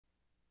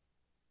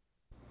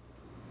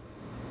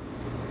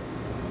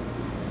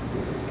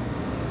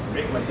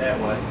It went that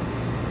way.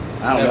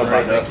 I don't know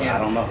about us. I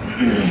don't know.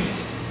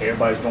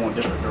 Everybody's going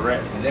different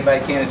directions. Has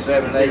anybody counted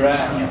 7 or 8? Right.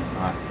 Yeah.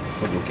 All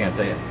right, we'll go count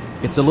that.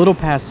 It's a little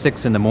past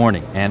 6 in the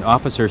morning, and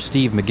Officer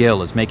Steve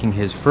McGill is making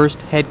his first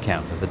head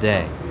count of the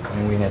day.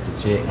 And we have to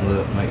check and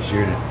look, make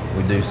sure that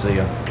we do see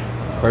a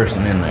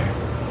person in there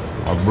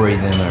or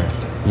breathe in there,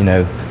 you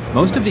know.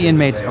 Most of the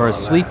inmates are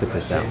asleep at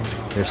this hour.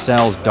 Their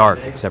cells dark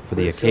except for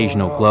the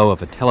occasional glow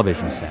of a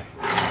television set.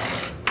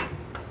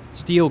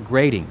 Steel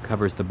grating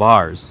covers the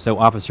bars, so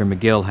Officer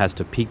McGill has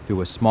to peek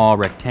through a small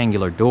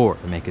rectangular door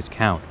to make his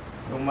count.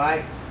 Yo,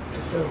 Mike.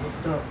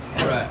 What's up?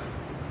 All right.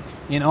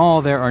 In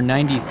all, there are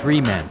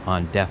 93 men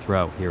on death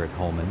row here at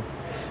Holman.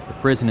 The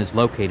prison is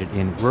located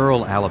in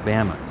rural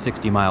Alabama,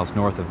 60 miles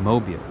north of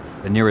Mobile,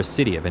 the nearest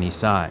city of any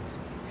size.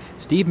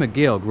 Steve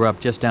McGill grew up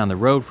just down the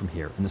road from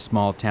here in the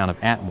small town of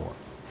Atmore.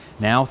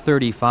 Now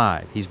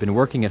 35, he's been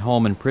working at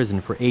Holman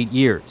Prison for 8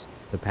 years,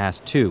 the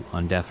past 2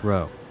 on death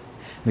row.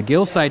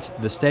 McGill cites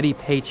the steady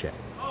paycheck,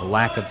 the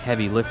lack of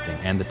heavy lifting,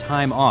 and the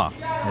time off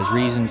as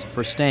reasons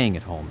for staying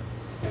at Holman.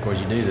 Of course,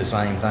 you do the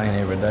same thing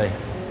every day.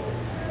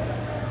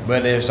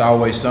 But there's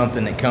always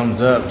something that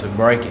comes up to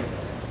break it.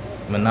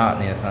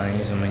 Monotony of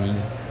things. I mean,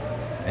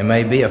 it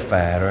may be a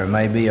fight, or it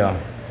may be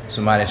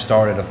somebody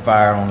started a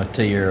fire on a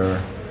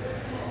tier,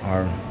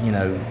 or you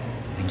know,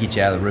 to get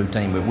you out of the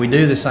routine. But we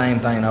do the same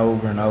thing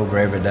over and over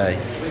every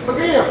day. I'm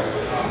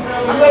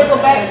ready to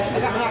go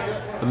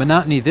back. The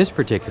monotony this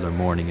particular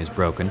morning is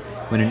broken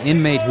when an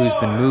inmate who's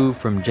been moved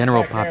from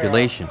general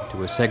population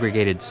to a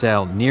segregated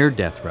cell near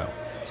death row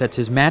sets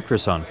his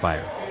mattress on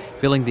fire,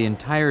 filling the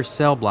entire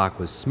cell block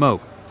with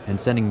smoke and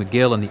sending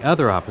McGill and the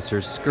other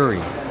officers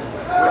scurrying.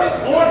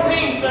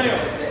 14 cells.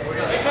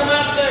 They come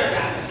out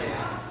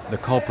there. The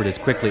culprit is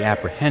quickly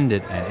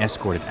apprehended and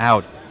escorted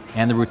out,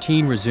 and the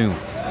routine resumes.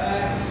 6,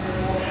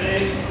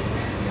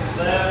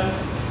 7.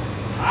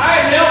 All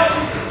right,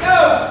 Milton, let's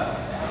go.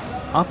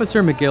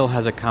 Officer McGill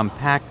has a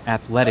compact,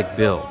 athletic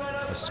build,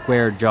 a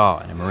square jaw,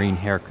 and a Marine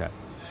haircut.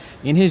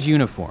 In his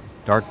uniform,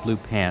 dark blue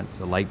pants,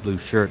 a light blue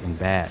shirt, and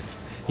badge,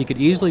 he could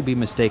easily be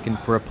mistaken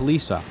for a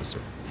police officer,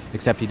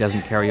 except he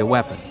doesn't carry a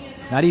weapon,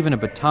 not even a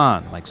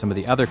baton like some of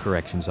the other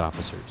corrections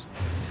officers.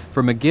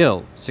 For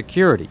McGill,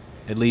 security,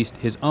 at least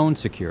his own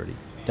security,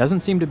 doesn't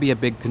seem to be a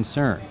big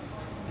concern.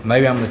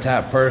 Maybe I'm the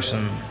type of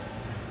person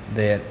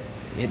that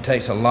it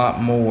takes a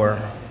lot more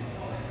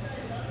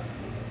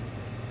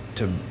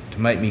to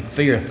make me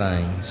fear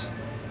things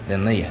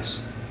than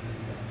this.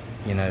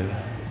 You know,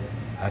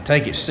 I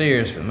take it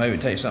serious, but maybe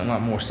it takes something a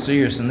lot more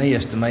serious than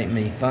this to make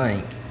me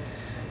think.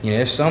 You know,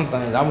 there's some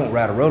things, I won't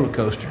ride a roller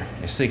coaster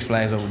at Six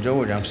Flags over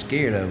Georgia. I'm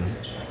scared of them.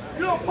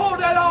 You don't pull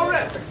that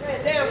already.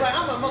 Damn right,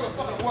 I'm a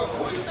motherfucking worker.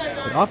 What do you think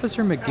But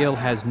Officer McGill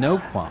has no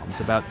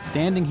qualms about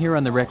standing here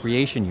on the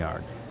recreation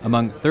yard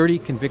among 30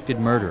 convicted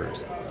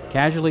murderers,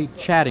 casually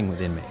chatting with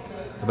inmates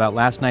about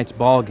last night's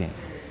ball game,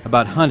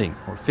 about hunting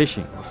or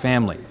fishing or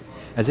family,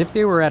 as if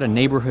they were at a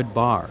neighborhood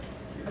bar.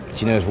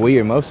 But you know, it's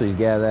weird. Most of these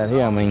guys out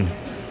here, I mean,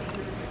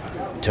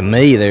 to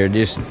me, they're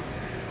just,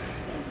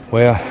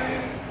 well,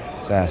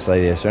 so I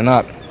say this, they're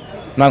not,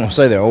 I'm not going to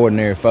say they're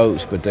ordinary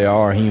folks, but they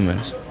are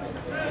humans.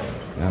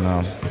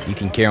 And you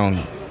can carry on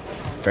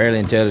fairly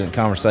intelligent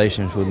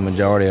conversations with the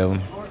majority of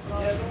them.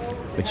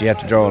 But you have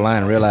to draw a line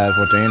and realize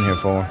what they're in here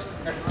for.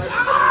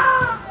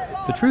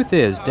 The truth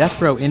is,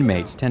 death row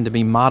inmates tend to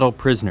be model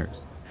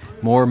prisoners.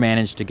 More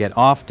manage to get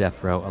off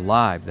death row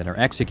alive than are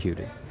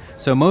executed,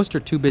 so most are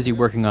too busy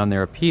working on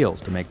their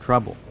appeals to make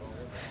trouble.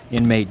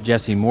 Inmate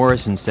Jesse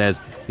Morrison says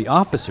the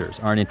officers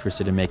aren't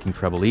interested in making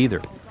trouble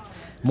either.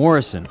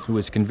 Morrison, who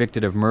was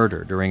convicted of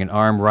murder during an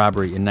armed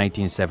robbery in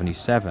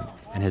 1977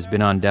 and has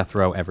been on death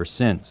row ever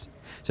since,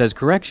 says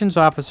corrections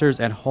officers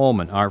at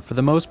Holman are, for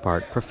the most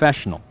part,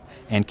 professional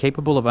and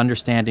capable of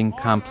understanding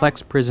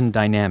complex prison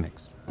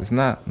dynamics. It's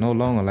no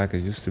longer like it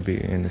used to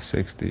be in the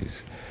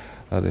 60s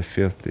or the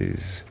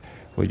 50s,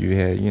 where you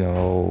had, you know,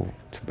 old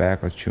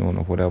tobacco chewing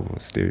or whatever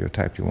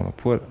stereotype you want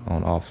to put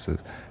on officers.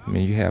 I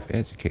mean, you have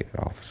educated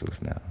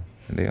officers now,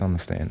 and they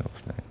understand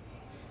those things.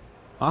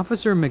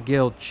 Officer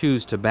McGill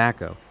chews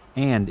tobacco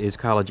and is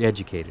college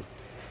educated.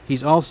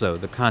 He's also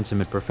the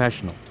consummate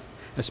professional,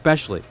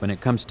 especially when it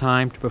comes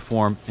time to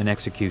perform an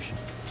execution.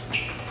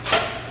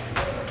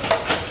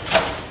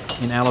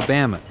 In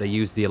Alabama, they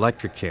use the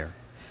electric chair.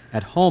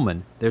 At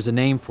Holman, there's a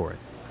name for it.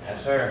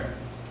 Yes, sir.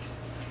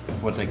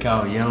 What they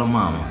call a yellow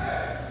mama.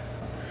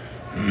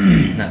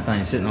 That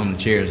thing sitting on the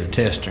chair is a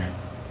tester,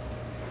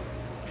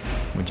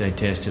 which they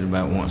tested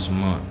about once a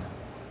month.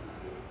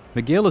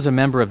 McGill is a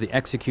member of the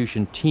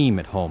execution team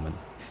at Holman.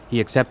 He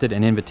accepted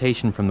an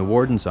invitation from the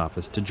warden's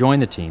office to join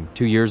the team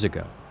 2 years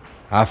ago.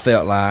 I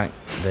felt like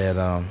that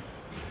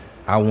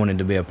I wanted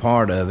to be a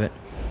part of it,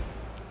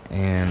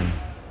 and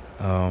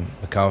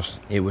because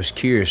it was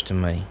curious to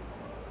me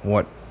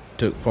what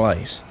took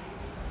place.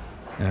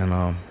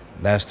 And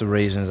that's the only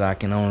reason I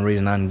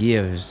can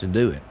give is to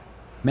do it.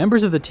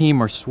 Members of the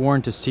team are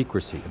sworn to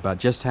secrecy about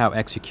just how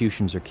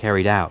executions are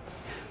carried out,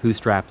 who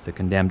straps the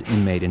condemned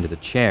inmate into the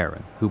chair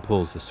and who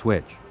pulls the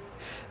switch.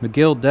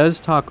 McGill does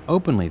talk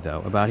openly,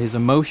 though, about his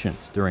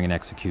emotions during an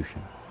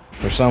execution.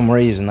 For some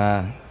reason,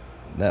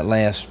 that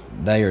last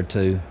day or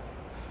two,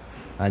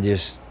 I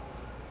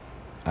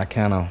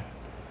kind of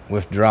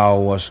withdraw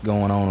what's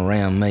going on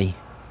around me.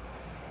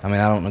 I mean,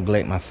 I don't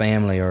neglect my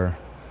family or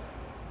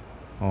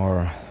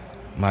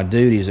my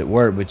duties at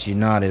work, but you're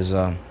not as,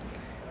 I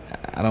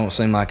don't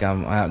seem like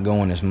I'm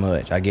outgoing as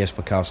much, I guess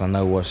because I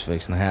know what's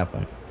fixing to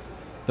happen.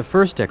 The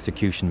first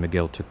execution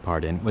McGill took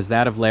part in was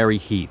that of Larry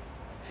Heath.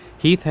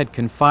 Heath had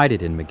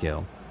confided in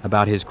McGill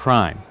about his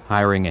crime,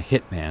 hiring a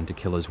hitman to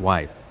kill his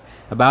wife,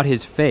 about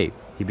his faith,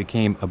 he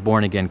became a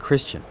born-again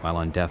Christian while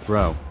on death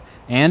row,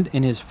 and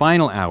in his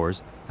final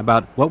hours,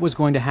 about what was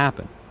going to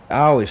happen. I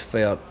always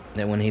felt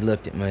that when he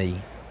looked at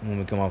me, when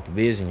we come off the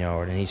visiting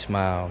yard, and he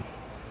smiled,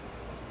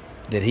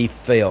 that he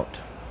felt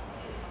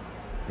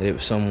that it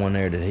was someone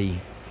there that he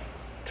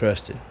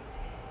trusted.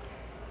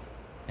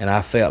 And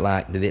I felt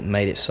like that it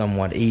made it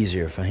somewhat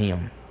easier for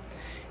him,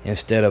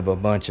 instead of a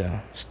bunch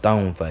of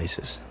stone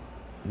faces,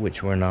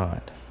 which we're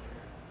not.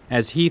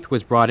 As Heath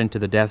was brought into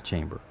the death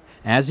chamber,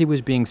 as he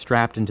was being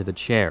strapped into the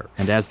chair,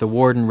 and as the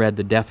warden read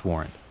the death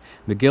warrant,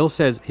 McGill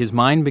says his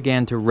mind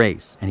began to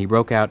race, and he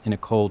broke out in a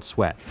cold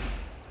sweat.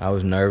 I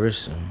was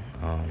nervous,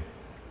 and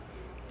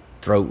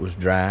throat was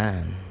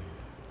dry,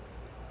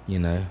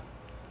 and,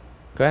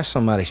 that's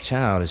somebody's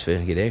child is fit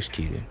to get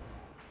executed.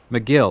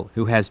 McGill,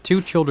 who has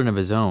 2 children of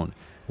his own,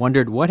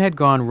 wondered what had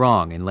gone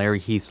wrong in Larry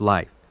Heath's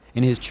life,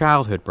 in his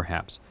childhood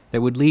perhaps,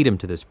 that would lead him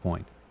to this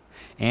point.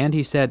 And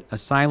he said a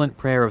silent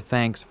prayer of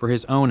thanks for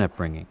his own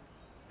upbringing.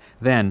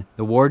 Then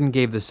the warden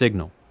gave the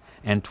signal,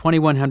 and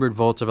 2,100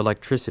 volts of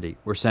electricity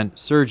were sent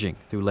surging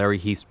through Larry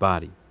Heath's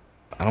body.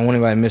 I don't want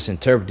anybody to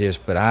misinterpret this,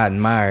 but I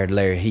admired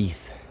Larry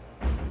Heath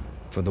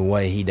for the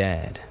way he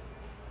died.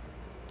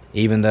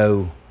 Even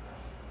though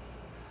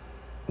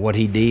what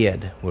he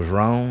did was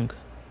wrong,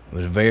 it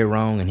was very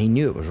wrong, and he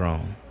knew it was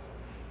wrong.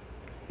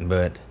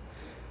 But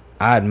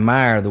I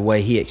admire the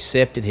way he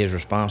accepted his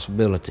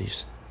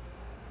responsibilities,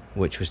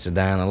 which was to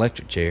die in an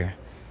electric chair,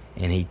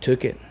 and he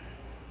took it,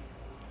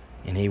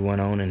 and he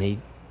went on,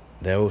 and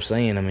the old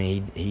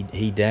saying,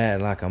 he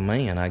died like a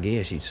man, I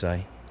guess you'd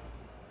say.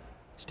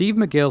 Steve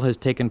McGill has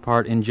taken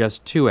part in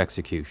just 2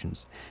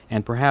 executions,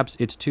 and perhaps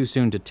it's too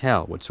soon to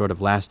tell what sort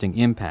of lasting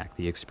impact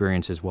the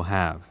experiences will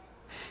have.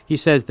 He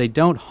says they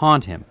don't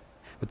haunt him,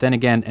 but then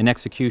again, an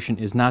execution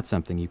is not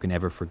something you can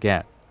ever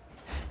forget.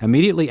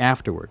 Immediately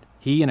afterward,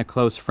 he and a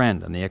close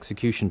friend on the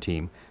execution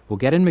team will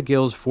get in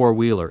McGill's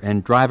 4-wheeler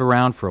and drive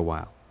around for a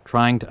while,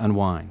 trying to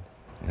unwind.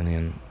 And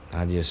then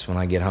when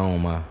I get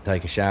home, I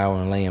take a shower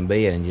and lay in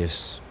bed and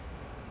just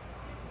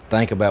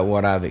think about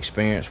what I've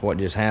experienced, what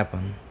just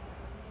happened,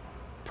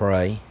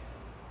 pray,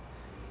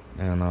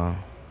 and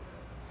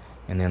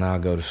then I'll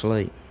go to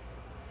sleep.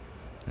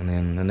 And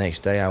then the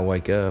next day I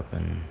wake up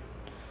and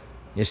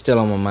it's still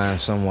on my mind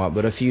somewhat,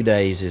 but a few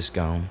days it's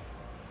gone.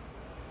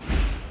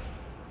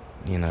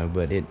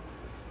 But it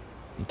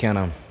kind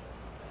of,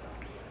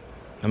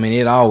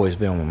 it'd always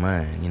be on my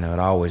mind, it'd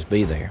always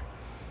be there,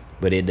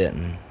 but it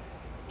doesn't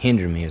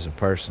hinder me as a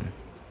person.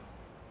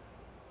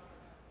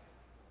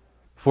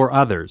 For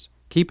others,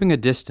 keeping a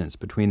distance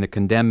between the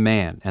condemned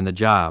man and the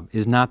job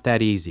is not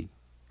that easy.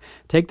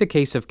 Take the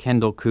case of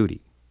Kendall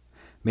Coody.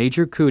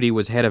 Major Coody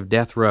was head of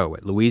death row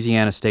at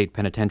Louisiana State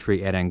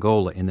Penitentiary at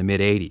Angola in the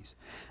mid-'80s,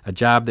 a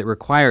job that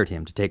required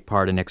him to take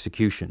part in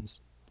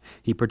executions.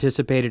 He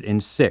participated in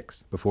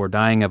 6 before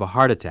dying of a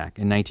heart attack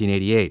in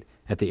 1988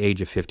 at the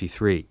age of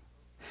 53.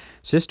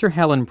 Sister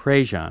Helen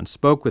Prejean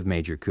spoke with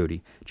Major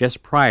Coody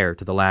just prior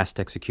to the last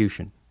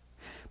execution.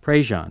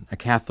 Prejean, a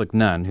Catholic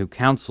nun who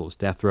counsels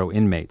death row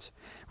inmates,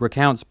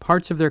 recounts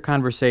parts of their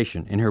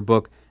conversation in her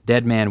book,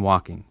 Dead Man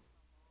Walking.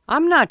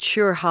 "I'm not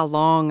sure how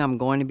long I'm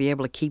going to be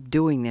able to keep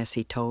doing this,"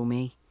 he told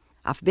me.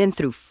 "I've been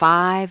through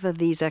 5 of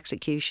these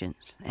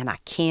executions, and I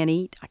can't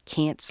eat, I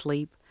can't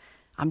sleep.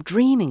 I'm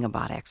dreaming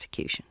about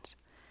executions.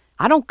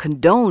 I don't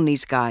condone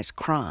these guys'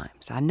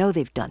 crimes. I know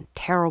they've done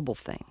terrible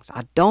things.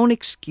 I don't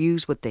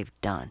excuse what they've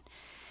done.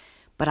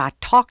 But I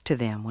talk to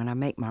them when I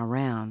make my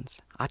rounds.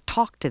 I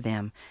talk to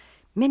them.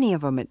 Many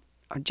of them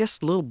are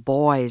just little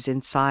boys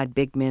inside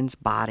big men's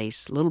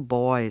bodies, little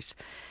boys.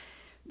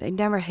 They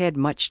never had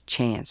much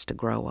chance to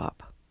grow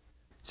up."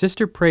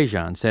 Sister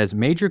Prejean says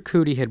Major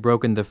Coody had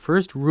broken the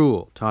first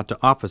rule taught to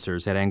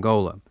officers at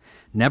Angola: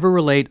 never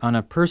relate on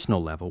a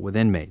personal level with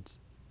inmates.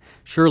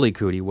 Shirley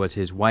Coody was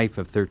his wife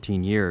of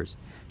 13 years.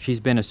 She's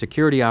been a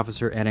security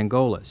officer at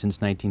Angola since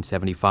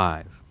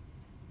 1975.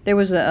 There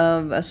was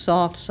a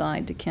soft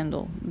side to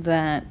Kendall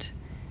that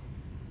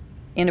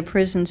in a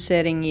prison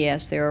setting,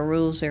 yes, there are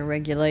rules, there are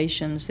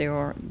regulations,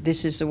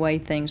 this is the way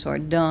things are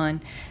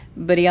done,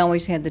 but he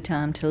always had the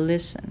time to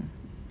listen.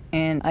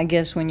 And I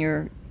guess when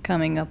you're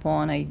coming up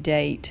on a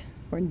date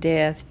for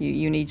death,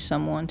 you need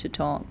someone to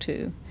talk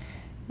to.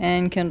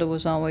 And Kendall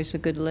was always a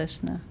good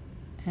listener.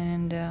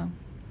 And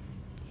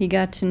he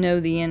got to know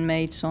the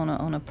inmates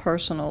on a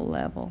personal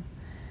level.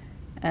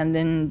 And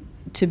then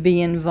to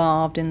be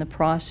involved in the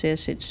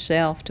process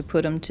itself to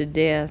put them to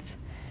death,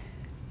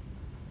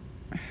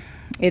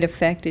 It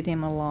affected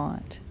him a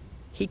lot.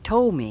 He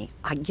told me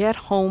I get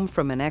home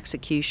from an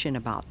execution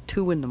about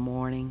 2 in the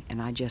morning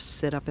and I just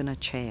sit up in a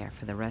chair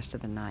for the rest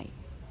of the night.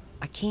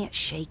 I can't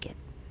shake it.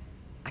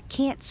 I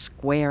can't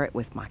square it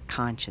with my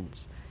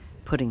conscience,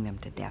 putting them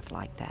to death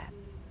like that.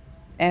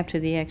 After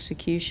the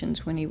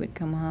executions, when he would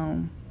come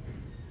home,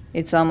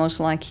 it's almost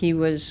like he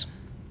was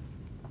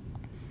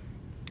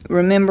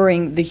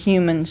remembering the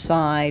human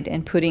side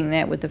and putting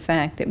that with the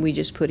fact that we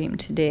just put him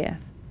to death.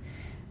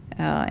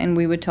 And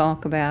we would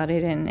talk about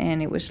it,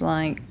 and it was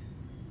like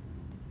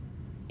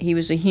he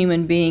was a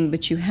human being,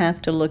 but you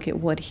have to look at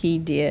what he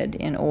did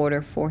in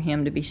order for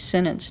him to be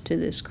sentenced to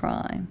this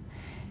crime.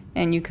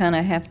 And you kind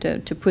of have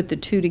to put the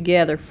two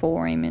together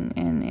for him,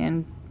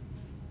 and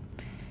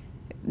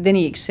then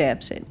he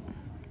accepts it.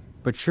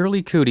 But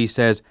Shirley Cootie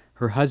says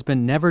her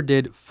husband never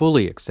did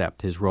fully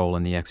accept his role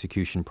in the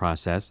execution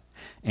process,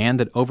 and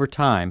that over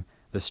time,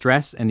 the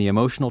stress and the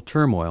emotional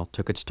turmoil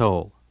took its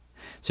toll.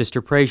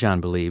 Sister Prejean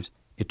believes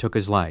it took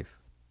his life.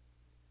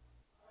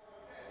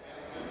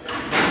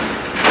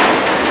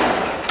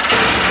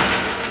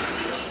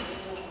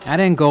 At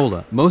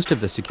Angola, most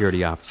of the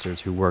security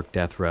officers who work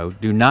death row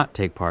do not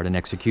take part in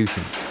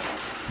executions.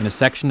 In a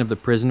section of the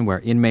prison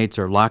where inmates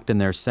are locked in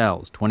their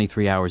cells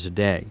 23 hours a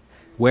day,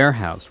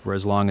 warehoused for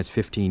as long as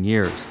 15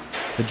 years,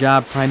 the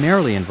job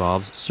primarily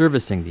involves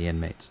servicing the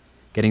inmates,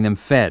 getting them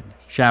fed,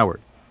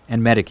 showered,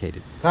 and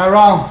medicated.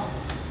 Tyrone,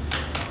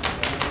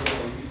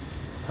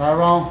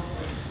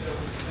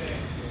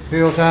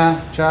 meal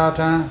time, chow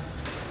time.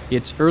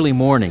 It's early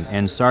morning,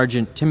 and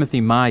Sergeant Timothy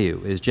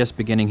Mayu is just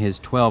beginning his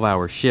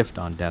 12-hour shift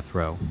on death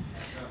row.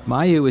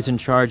 Mayu is in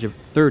charge of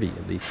 30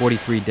 of the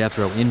 43 death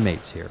row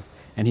inmates here,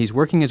 and he's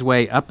working his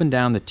way up and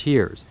down the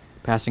tiers,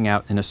 passing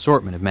out an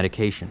assortment of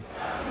medication.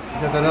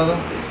 You got that other?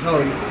 No.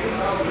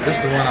 This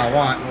is the one I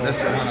want, this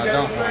is the one I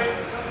don't want.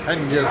 That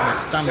can give me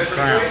stomach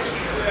cramps.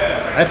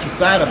 That's the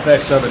side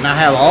effects of it. And I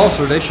have an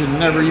ulcer, they should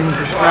never even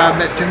prescribe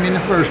that to me in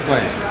the first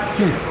place.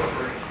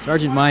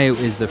 Sergeant Mayu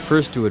is the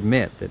first to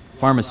admit that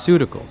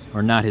pharmaceuticals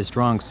are not his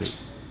strong suit.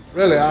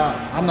 Really,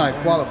 I'm not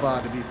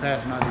qualified to be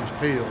passing out these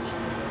pills.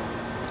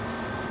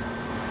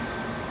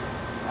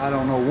 I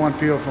don't know one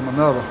pill from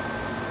another.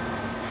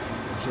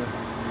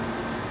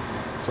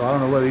 So I don't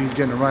know whether he's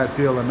getting the right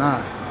pill or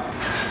not.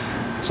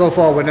 So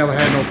far, we never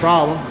had no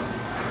problem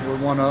with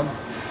one of them.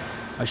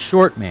 A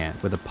short man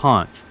with a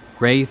paunch,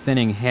 gray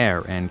thinning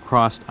hair, and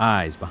crossed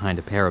eyes behind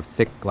a pair of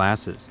thick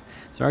glasses.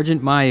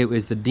 Sergeant Mayu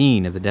is the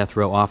dean of the death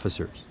row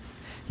officers.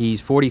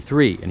 He's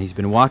 43, and he's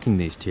been walking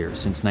these tiers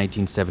since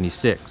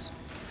 1976.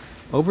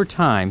 Over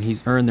time,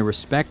 he's earned the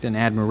respect and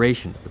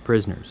admiration of the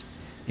prisoners.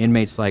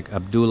 Inmates like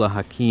Abdullah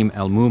Hakim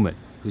El-Mumad,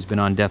 who's been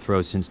on death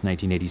row since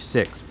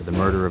 1986 for the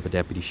murder of a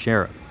deputy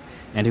sheriff,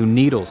 and who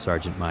needles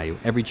Sergeant Mayu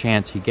every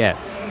chance he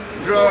gets.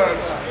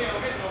 Drugs!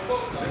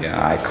 Yeah,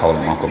 I call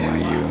him Uncle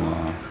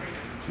Mayu.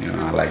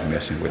 I like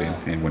messing with him.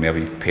 And whenever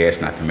he's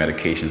passing out the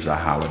medications, I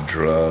holler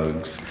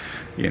drugs,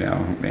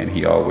 and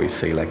he always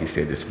say, like he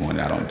said this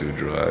morning, I don't do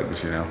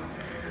drugs, Yeah.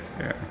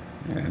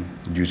 And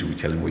usually we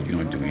tell him, well, you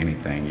don't do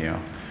anything,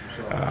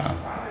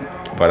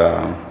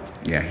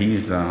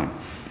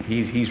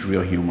 he's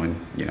real human,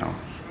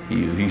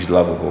 He's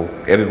lovable.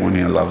 Everyone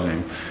here loves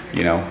him,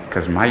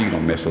 because Mayu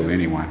don't mess over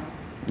anyone.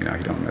 He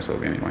don't mess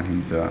over anyone.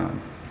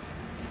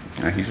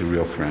 He's a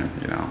real friend,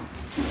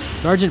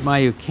 Sergeant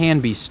Mayu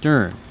can be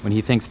stern when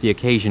he thinks the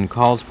occasion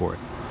calls for it.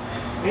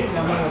 I'm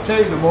not going to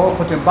tell you no more.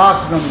 Put them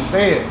boxes on the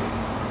bed.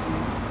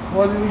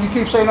 Well, you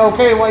keep saying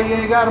okay, why you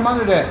ain't got them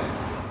under that?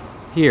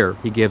 Here,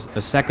 he gives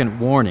a second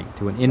warning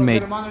to an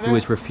inmate who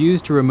has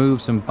refused to remove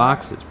some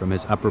boxes from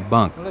his upper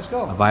bunk,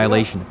 a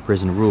violation of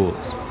prison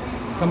rules.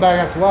 Come back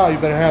after a while, you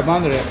better have them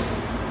under that.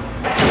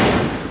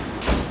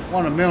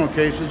 One of the mental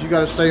cases, you got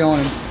to stay on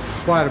him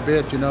quite a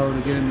bit, to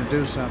get him to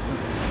do something.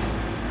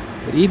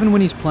 But even when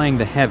he's playing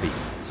the heavy,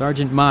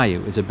 Sergeant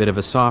Mayu is a bit of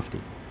a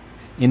softie.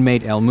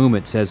 Inmate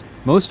El-Mumad says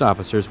most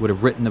officers would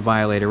have written the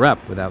violator up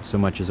without so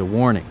much as a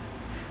warning.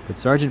 But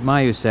Sergeant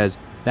Mayu says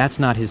that's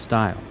not his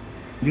style.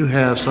 You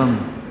have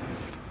some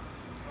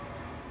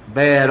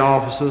bad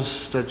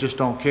officers that just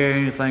don't care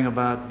anything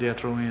about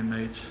death row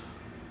inmates.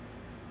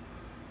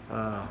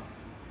 I'm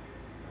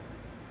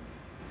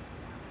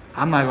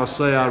not going to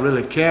say I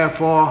really care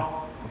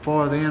for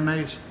the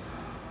inmates,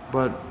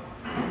 but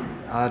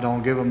I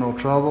don't give them no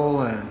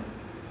trouble, and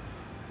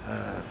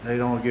they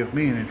don't give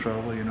me any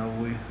trouble.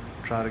 We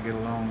try to get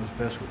along as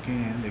best we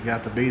can. They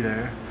got to be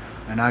there,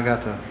 and I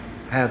got to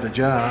have the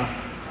job,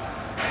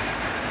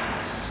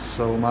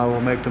 so I will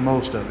make the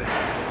most of it.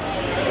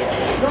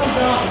 Come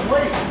down and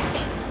wait.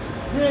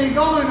 You ain't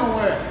going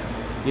nowhere.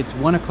 It's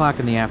 1 o'clock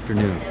in the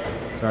afternoon.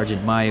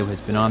 Sergeant Mayu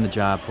has been on the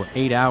job for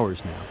 8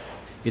 hours now.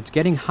 It's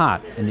getting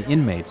hot, and the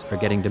inmates are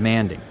getting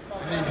demanding.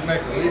 I need to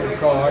make a leader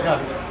call. I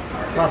got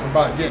to talk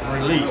about getting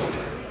released.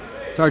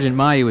 Sergeant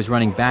Mayu is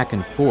running back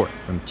and forth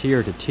from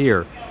tier to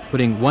tier,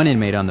 putting one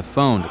inmate on the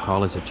phone to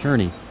call his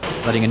attorney,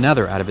 letting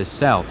another out of his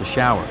cell to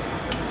shower.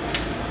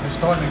 It's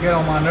starting to get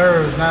on my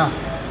nerves now.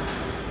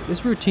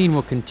 This routine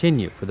will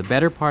continue for the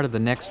better part of the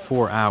next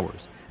 4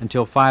 hours,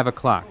 until 5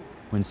 o'clock,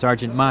 when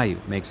Sergeant Mayu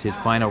makes his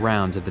final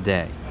rounds of the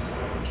day.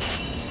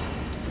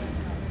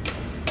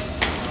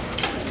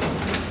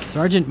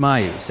 Sergeant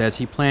Mayu says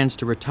he plans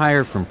to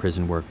retire from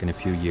prison work in a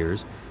few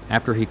years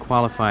after he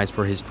qualifies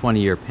for his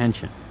 20-year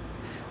pension.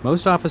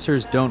 Most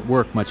officers don't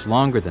work much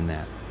longer than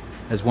that.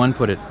 As one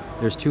put it,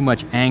 there's too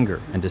much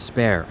anger and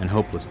despair and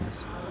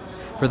hopelessness.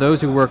 For those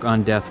who work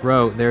on death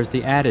row, there's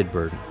the added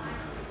burden.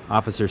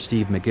 Officer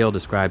Steve McGill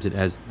describes it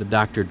as the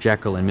Dr.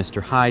 Jekyll and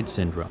Mr. Hyde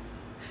syndrome,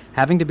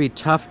 having to be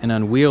tough and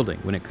unwielding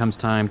when it comes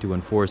time to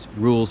enforce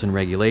rules and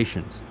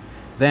regulations,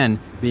 then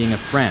being a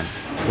friend,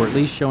 or at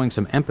least showing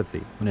some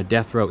empathy when a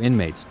death row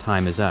inmate's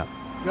time is up.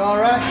 You all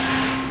right?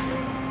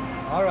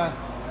 All right.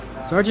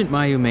 Sergeant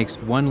Mayu makes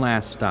one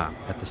last stop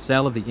at the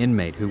cell of the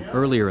inmate who,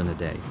 earlier in the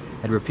day,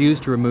 had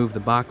refused to remove the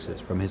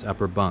boxes from his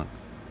upper bunk.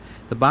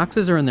 The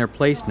boxes are in their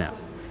place now,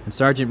 and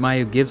Sergeant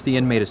Mayu gives the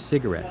inmate a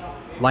cigarette,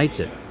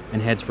 lights it,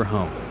 and heads for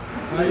home.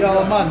 See y'all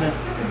on Monday.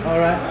 All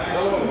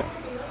right.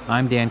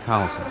 I'm Dan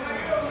Collison.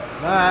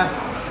 Bye.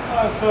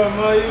 Hi, sir,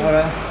 Mayu. All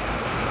right.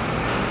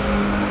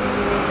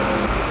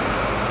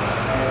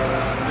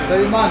 See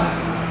you Monday.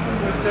 I'm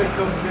gonna take a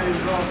couple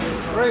days off.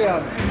 3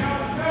 of them.